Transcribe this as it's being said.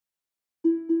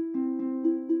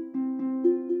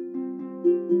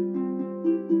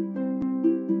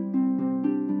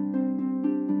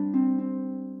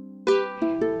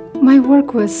My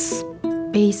work was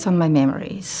based on my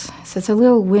memories, so it's a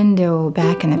little window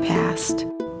back in the past.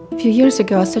 A few years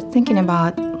ago, I started thinking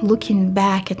about looking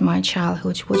back at my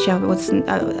childhood, which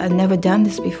I'd never done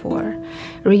this before,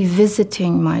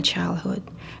 revisiting my childhood,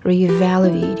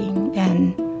 reevaluating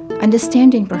and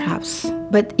understanding perhaps.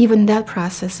 But even that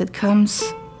process, it comes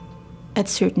at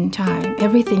certain time.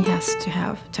 Everything has to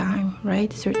have time,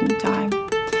 right? Certain time.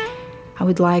 I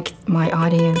would like my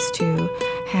audience to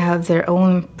have their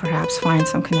own, perhaps find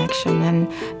some connection,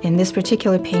 and in this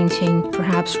particular painting,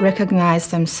 perhaps recognize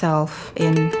themselves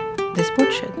in this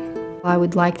portrait. I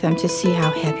would like them to see how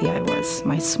happy I was.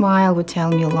 My smile would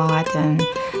tell me a lot, and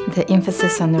the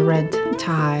emphasis on the red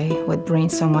tie would bring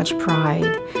so much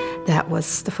pride. That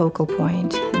was the focal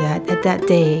point, that at that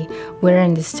day,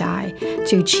 wearing this tie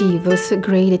to achieve was a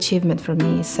great achievement for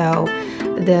me. So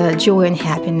the joy and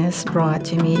happiness brought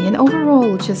to me, and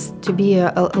overall just to be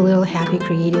a little happy,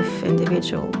 creative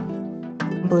individual.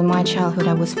 In my childhood,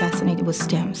 I was fascinated with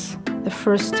stamps. The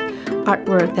first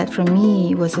artwork that for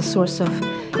me was a source of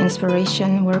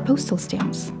inspiration were postal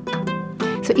stamps.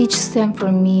 So each stamp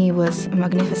for me was a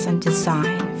magnificent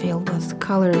design filled with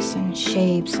colors and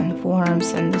shapes and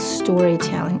forms and the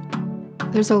storytelling.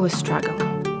 There's always struggle.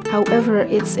 However,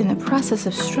 it's in the process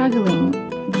of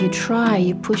struggling, you try,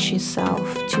 you push yourself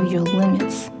to your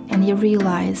limits, and you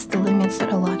realize the limits are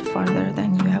a lot farther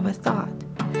than you ever thought.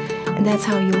 And that's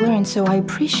how you learn, so I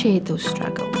appreciate those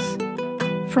struggles.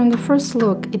 From the first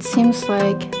look, it seems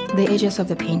like the edges of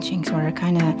the paintings were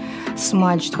kind of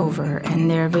smudged over and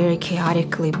they're very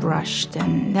chaotically brushed,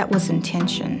 and that was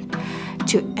intention.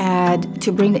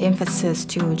 To bring the emphasis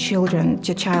to children,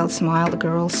 to child smile, the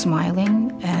girl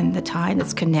smiling, and the tie,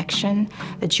 that's connection,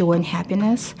 the joy and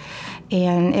happiness,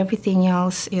 and everything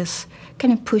else is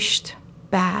kind of pushed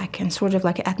back and sort of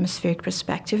like an atmospheric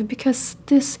perspective, because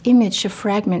this image, a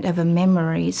fragment of a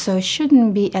memory, so it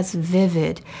shouldn't be as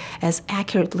vivid, as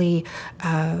accurately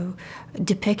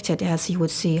depicted as you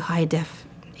would see high-def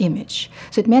image.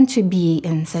 So it's meant to be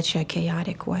in such a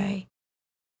chaotic way.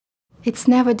 It's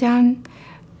never done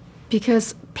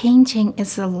because painting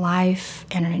is a life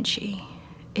energy.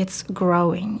 It's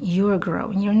growing, you're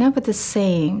growing. You're never the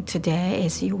same today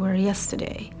as you were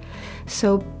yesterday.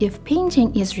 So if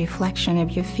painting is reflection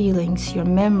of your feelings, your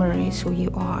memories, who you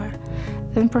are,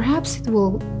 then perhaps it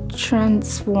will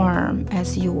transform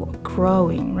as you are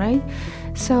growing, right?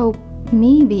 So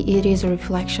maybe it is a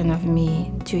reflection of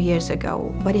me 2 years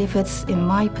ago, but if it's in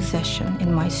my possession,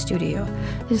 in my studio,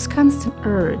 there's constant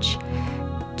urge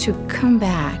to come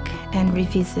back and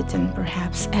revisit and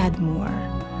perhaps add more,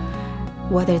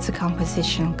 whether it's a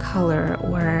composition, color,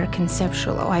 or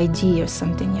conceptual or idea or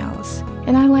something else.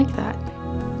 And I like that.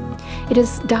 It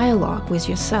is dialogue with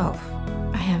yourself.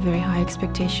 I have very high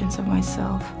expectations of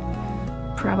myself,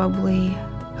 probably,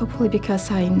 hopefully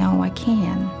because I know I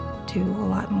can do a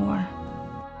lot more.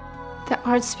 The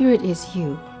art spirit is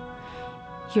you.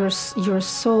 Your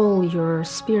soul, your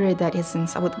spirit that is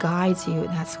inside, what guides you,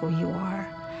 that's who you are.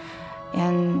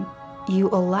 And you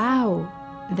allow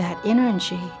that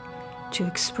energy to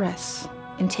express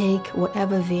and take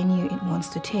whatever venue it wants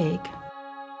to take